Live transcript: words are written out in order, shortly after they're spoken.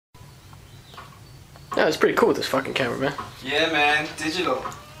Yeah, it's pretty cool with this fucking camera, man. Yeah, man, digital.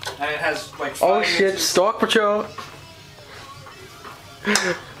 And it has like. Oh shit, Stalk Patrol.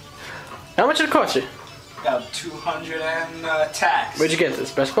 How much did it cost you? About 200 and tax. Where'd you get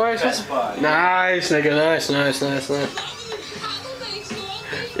this? Best Buy? Best Buy. Nice, nigga. Nice.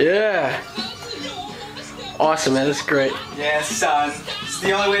 Yeah. Awesome, man. That's great. Yeah, son. It's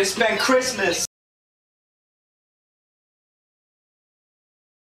the only way to spend Christmas.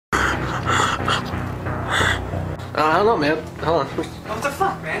 I don't know, man. Hold on. What the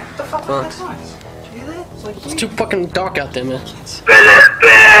fuck, man? What the fuck was that noise? Did you hear that? It's like It's too fucking dark out there, man.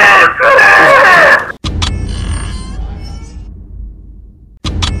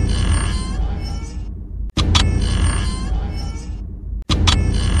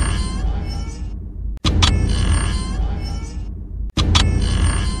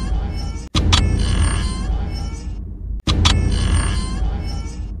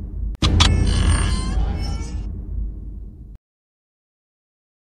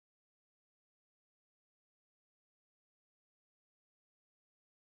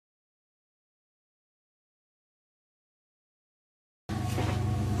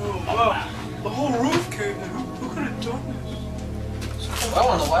 wow. The whole roof came in. Who could have done this? I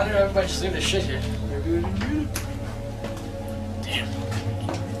don't know. Why did everybody just leave this shit here? Damn.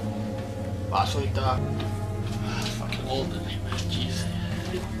 Watch like that. Fucking old in me, man. Jeez.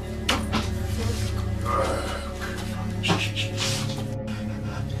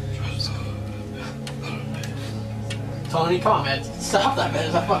 Tony, come on, man. Stop that, man.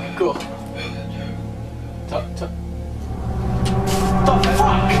 It's not fucking cool. The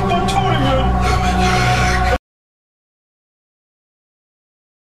fuck? Don't Tony, man.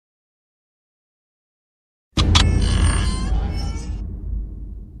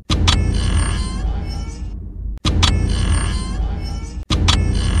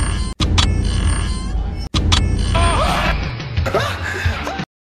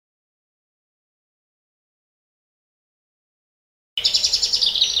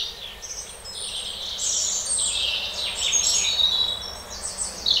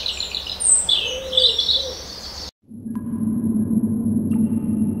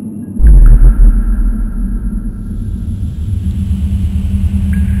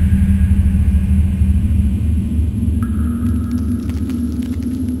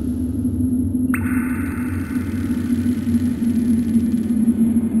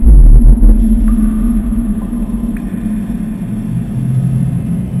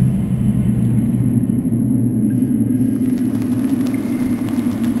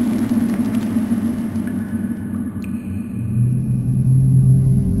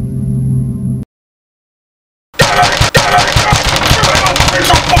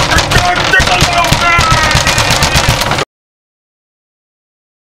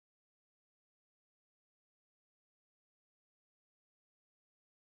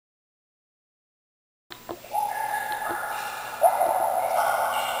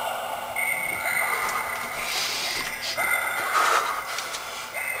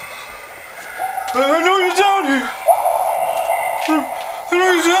 I know you're down here. I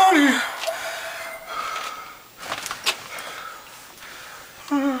know you're down here.